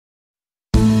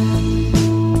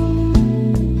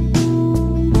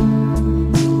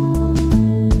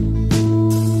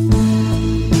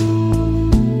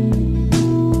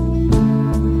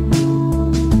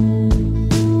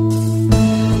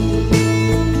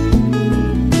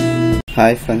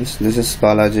Hi friends, this is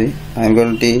Balaji. I am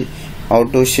going to teach how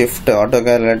to shift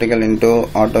AutoCAD Electrical into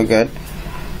AutoCAD.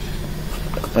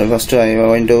 First I am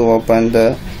going to open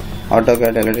the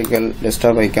AutoCAD Electrical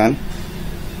desktop icon.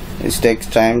 It takes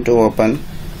time to open.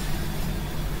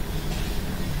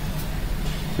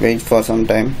 Wait for some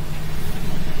time.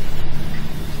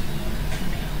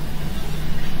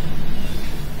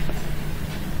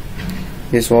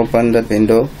 Just open that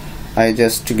window. I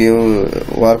just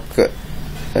give work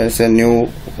as a new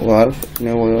work.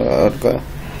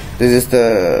 This is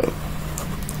the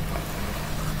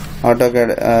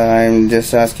AutoCAD. I am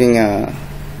just asking a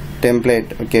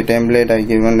template. Okay, template I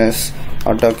given as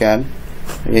AutoCAD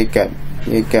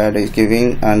AutoCAD is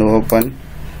giving and open,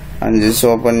 and just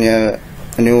open a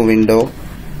new window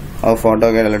of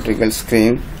AutoCAD Electrical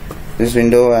screen. This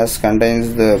window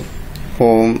contains the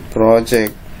home,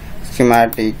 project,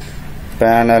 schematic,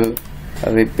 panel,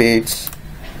 reports,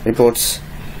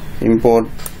 import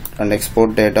and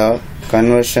export data,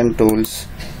 conversion tools,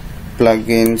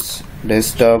 plugins,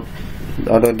 desktop,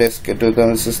 Autodesk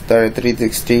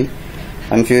 360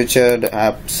 and featured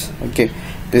apps. Okay,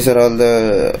 these are all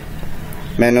the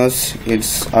menus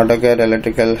it's AutoCAD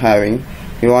Electrical having.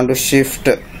 You want to shift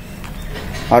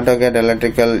AutoCAD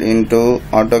Electrical into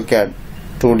AutoCAD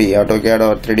 2D AutoCAD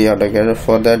or 3D AutoCAD.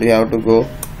 For that you have to go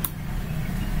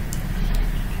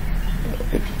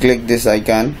click this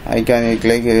icon. You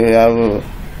click, you have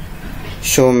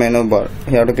show menu bar.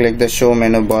 You have to click the show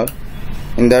menu bar.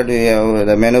 In that we have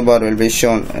the menu bar will be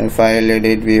shown: file,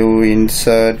 edit, view,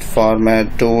 insert,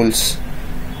 format, tools,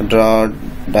 draw,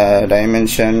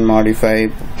 dimension, modify,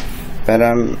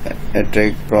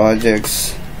 parametric,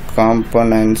 projects,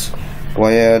 components,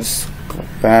 wires,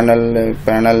 panel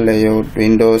layout,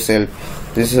 windows, help.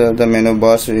 These are the menu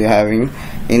bars we are having.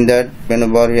 In that menu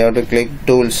bar you have to click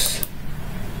tools.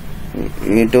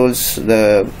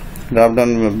 The drop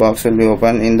down box will be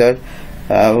open. In that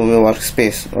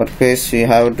workspace we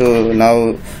have to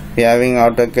now we having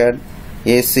AutoCAD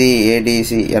AC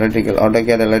ADC Electrical,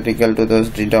 AutoCAD Electrical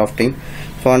 2003 drafting.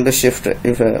 If you want to shift,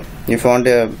 if you want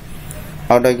a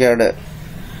AutoCAD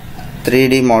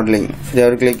 3D modeling, if you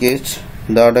have to click it,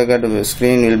 the AutoCAD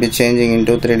screen will be changing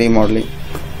into 3D modeling.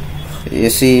 You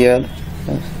see here,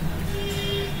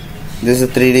 this is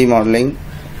 3D modeling.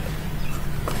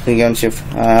 You can shift,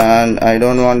 and I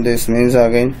don't want this, means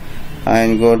again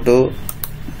I go to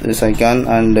this icon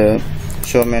and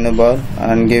show menu bar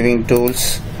and giving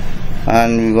tools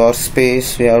and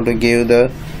workspace. We have to give the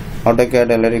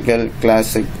AutoCAD Electrical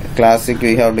classic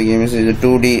we have to give is the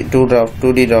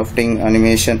 2D drafting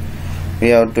animation. We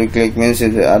have to click, means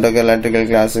AutoCAD Electrical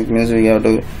classic, means we have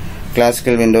to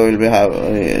classical window will be have.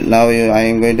 Now I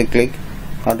am going to click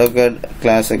AutoCAD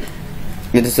classic.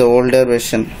 It is the older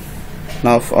version.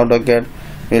 Now AutoCAD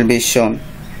will be shown.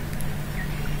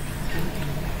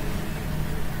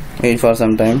 Wait for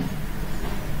some time.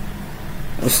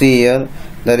 See here,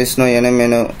 there is no any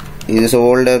menu. It is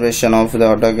older version of the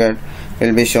AutoCAD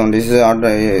will be shown. This is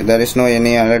there is no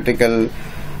any electrical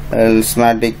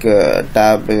schematic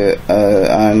tab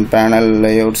and panel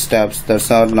layouts tabs.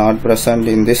 That's not present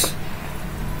in this.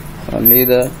 Only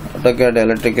the AutoCAD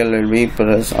Electrical will be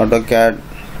AutoCAD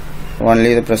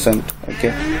only the present.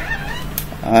 Okay,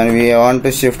 and we want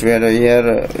to shift where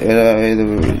here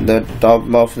the top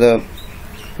of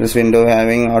this window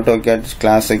having AutoCAD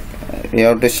classic. We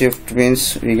have to shift,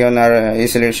 means we can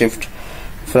easily shift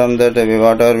from that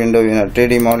whatever window.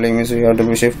 3D modeling means we have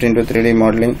to shift into 3D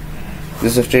modeling.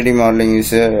 This is 3D modeling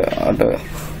is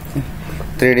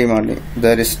 3D modeling.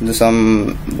 There is the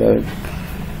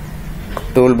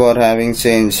toolbar having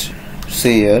changed.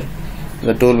 See here,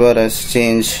 the toolbar has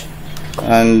changed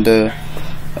and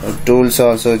tools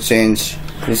also change.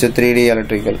 This is 3D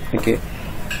electrical. Okay,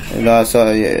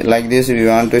 so like this we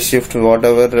want to shift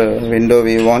whatever window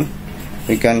we want,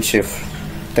 we can shift.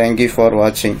 Thank you for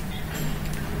watching.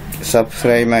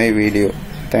 Subscribe my video.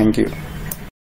 Thank you.